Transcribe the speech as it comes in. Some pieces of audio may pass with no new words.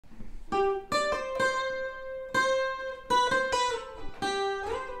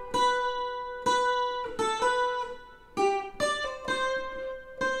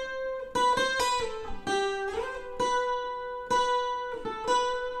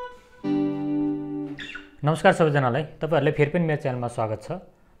नमस्कार सबैजनालाई, तपाईहरुलाई फेरि पनि मेरो च्यानलमा स्वागत छ।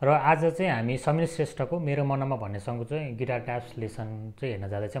 र आज चाहिँ हामी समीर श्रेष्ठको मेरो मनमा भन्ने सङ्गको चाहिँ गिटार ट्याप्स लेसन चाहिँ हेर्न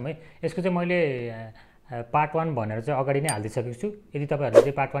जाँदैछौँ है। यसको चाहिँ मैले पार्ट 1 भनेर चाहिँ अगाडि नै हालिदिसकेको छु। यदि तपाईहरुले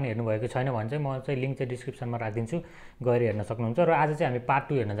चाहिँ पार्ट 1 हेर्नुभएको छैन भने चाहिँ म चाहिँ लिंक चाहिँ डिस्क्रिप्सनमा राखिदिन्छु, गएर हेर्न सक्नुहुन्छ। र आज चाहिँ हामी पार्ट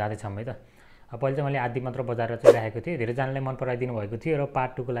 2 हेर्न जाँदैछौँ है त। पहिले चाहिँ मैले आदि मात्र बजाएर चाहिँ राखेको थिएँ, धेरैजनाले मन पराइदिनु भएको थियो र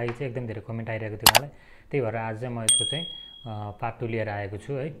पार्ट 2 को लागि चाहिँ एकदम धेरै कमेन्ट आइरहेको थियो मलाई। त्यही भएर आज चाहिँ म यसको चाहिँ पार्ट 2 लिएर आएको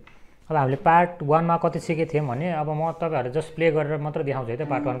छु है। अब हामीले पार्ट 1 मा कति सिकेको थियौँ भने अब म तपाईहरुलाई जस्ट प्ले गरेर मात्र देखाउँछु है त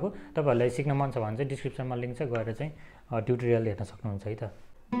पार्ट 1 को। तपाईहरुलाई सिक्न मन छ भने चाहिँ डिस्क्रिप्सनमा लिंक छ, गएर चाहिँ ट्युटोरियल हेर्न सक्नुहुन्छ है त।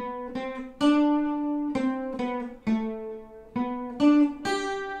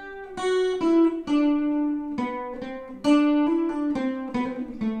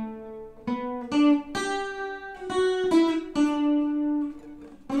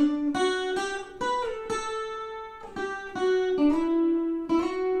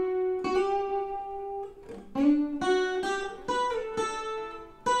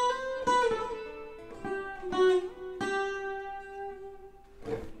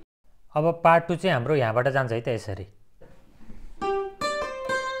 अब पार्ट 2 चाहिँ हाम्रो यहाँबाट जान्छ है त यसरी।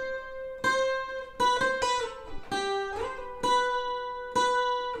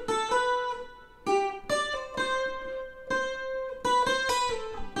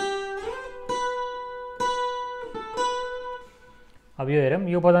 अब यो हेरौँ,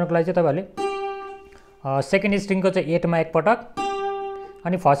 यो बजाउनको लागि चाहिँ तपाईहरुले सेकेन्ड स्ट्रिङको चाहिँ 8 मा एक पटक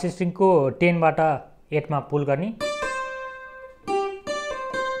अनि फर्स्ट स्ट्रिङको 10 बाट 8 मा पुल गर्ने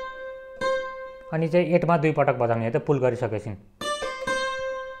अनि चाहिँ 8 मा 2 पटक बजाउने है त पुल गरिसकेपछि।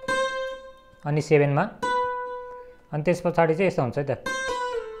 अनि 7 मा अनि त्यसपछि चाहिँ यस्तो हुन्छ है त।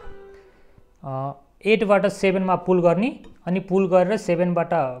 8 बाट 7 मा पुल गर्ने अनि पुल गरेर 7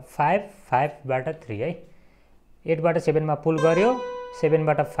 बाट 5 5 बाट 3 है। 8 बाट 7 मा पुल गर्यो, 7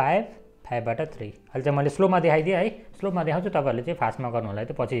 बाट 5 5 बाट 3। अहिले चाहिँ मैले स्लोमा देखाइदिएँ है। स्लोमा देखाउँछु, तपाईहरुले चाहिँ फास्टमा गर्नु होला है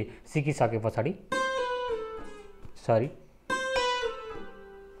त पछि सिकिसके पछाडी। सरी,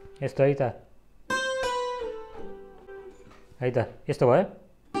 यस्तो है त, है त, यस्तो भयो।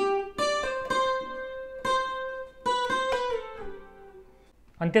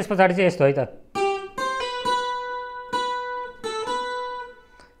 अनि त्यसपछि चाहिँ यस्तो है त।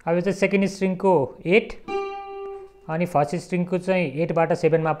 अब यो चाहिँ सेकेन्ड स्ट्रिङको 8 अनि फर्स्ट स्ट्रिङको चाहिँ 8 बाट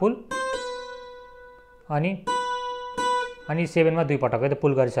 7 मा पुल अनि 7 मा 2 पटक है त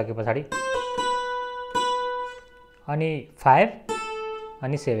पुल गरिसके पछाडी अनि 5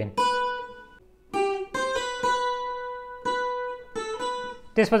 अनि 7।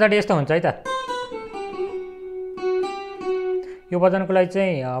 त्यसपछि यस्तो हुन्छ है त। यो बजाउनको लागि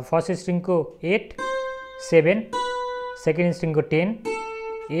चाहिँ फर्स्ट स्ट्रिङको 8 7, सेकेन्ड स्ट्रिङको 10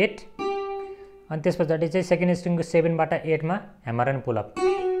 8 अनि त्यसपछि चाहिँ सेकेन्ड स्ट्रिङको 7 बाट 8 मा ह्यामर एन्ड पुल अप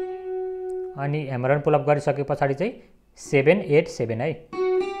अनि ह्यामर एन्ड पुल अप गरिसके पछाडी चाहिँ 7 8 7 है।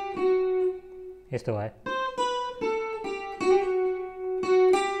 यस्तो भयो।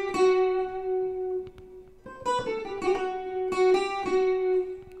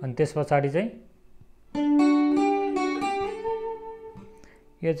 अनि त्यसपछि चाहिँ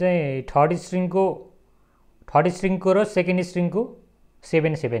यो चाहिँ थर्ड स्ट्रिङको र सेकेन्ड स्ट्रिङको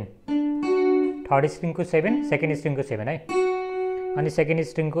 7 7, थर्ड स्ट्रिङको 7 सेकेन्ड स्ट्रिङको 7 है। अनि सेकेन्ड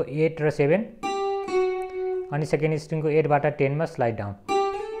स्ट्रिङको 8 र 7 अनि सेकेन्ड स्ट्रिङको 8 बाट 10 मा स्लाइड डाउन,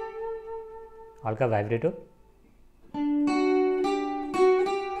 हल्का भाइब्रेटो।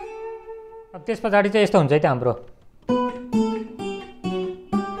 अब त्यसपछि चाहिँ यस्तो हुन्छ है त हाम्रो।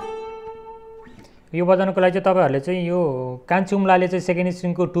 यो बजाउनको लागि चाहिँ तपाईहरुले चाहिँ यो कान्छी उम्लाले चाहिँ सेकेन्ड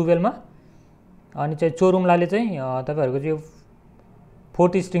स्ट्रिङको 12 मा अनि चाहिँ चोर उम्लाले चाहिँ तपाईहरुको चाहिँ यो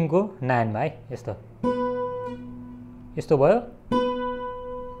फोर्थ स्ट्रिङको 9 मा है। यस्तो यस्तो भयो।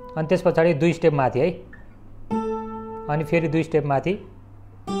 अनि त्यसपछि 2 स्टेप माथि है अनि फेरि 2 स्टेप माथि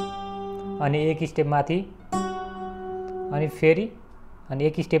अनि 1 स्टेप माथि अनि फेरि अनि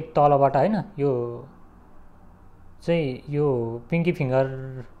 1 स्टेप तलबाट हैन। यो चाहिँ यो पिङ्की फिङ्गर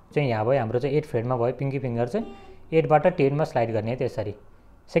चाहिँ यहाँ भयो, हाम्रो चाहिँ 8 फ्रेडमा भयो पिङ्की फिङ्गर चाहिँ 8 बाट 10 मा स्लाइड गर्ने है त्यसरी।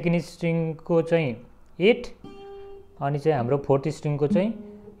 सेकेन्ड स्ट्रिङको चाहिँ 8 अनि चाहिँ हाम्रो फोर्थ स्ट्रिङको चाहिँ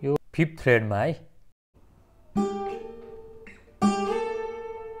यो 5th फ्रेडमा है।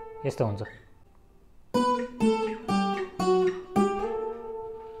 यस्तो हुन्छ।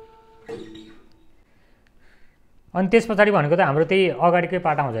 अनि त्यसपछि भनेको त हाम्रो त्यही अगाडिकै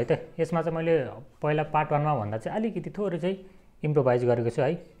पार्ट आउँछ है त। यसमा चाहिँ मैले पहिला पार्ट 1 मा भन्दा चाहिँ अलिकति थोरै चाहिँ इम्प्रोभाइज गरेको छु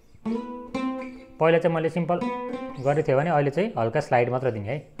है। पहिला चाहिँ मैले सिम्पल गरेको थिएँ भने अहिले चाहिँ हल्का स्लाइड मात्र दिने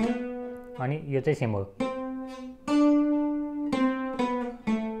है। अनि यो चाहिँ सेम हो।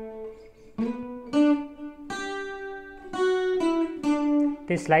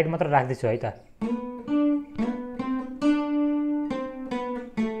 त्यही स्लाइड मात्र राख्दैछु है त।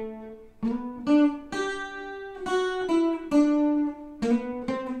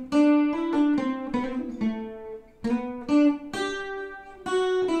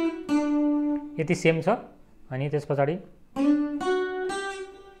 यति सेम छ। अनि त्यस पछाडि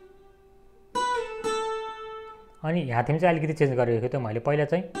अनि यहाँ थिम चाहिँ अलिकति चेन्ज गरेको थिएँ त मैले। पहिला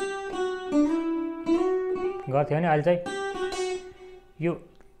चाहिँ गर्थेँ भने अहिले चाहिँ यो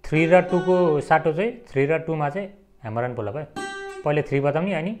 3 र 2 को साटो चाहिँ 3 र 2 मा चाहिँ ह्यामर एन्ड पुलअप है। पहिले 3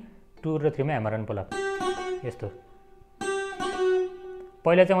 बजाउने अनि 2 र 3 मा ह्यामर एन्ड पुलअप यस्तो।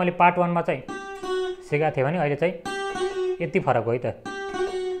 पहिला चाहिँ मैले पार्ट 1 मा चाहिँ सिकाएको थिएँ भने अहिले चाहिँ यति फरक हो है त।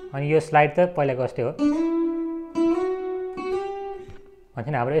 अनि यो स्लाइड त पहिलाको जस्तै हो भन्छ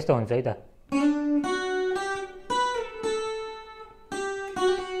नि हाम्रो यस्तो हुन्छ है त।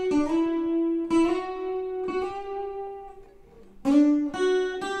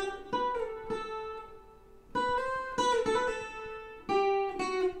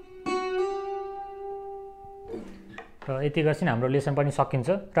 र यति गर्छन् हाम्रो लेसन पनि सकिन्छ।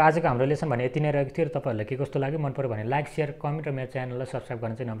 र आजको हाम्रो लेसन भने यति नै रहेको थियो। र तपाईँहरूलाई के कस्तो लाग्यो, मन पऱ्यो भने लाइक, सेयर, कमेन्ट र मेरो च्यानललाई सब्सक्राइब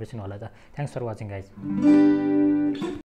गर्न चाहिँ नबिर्सिनु होला त। Thanks for watching guys.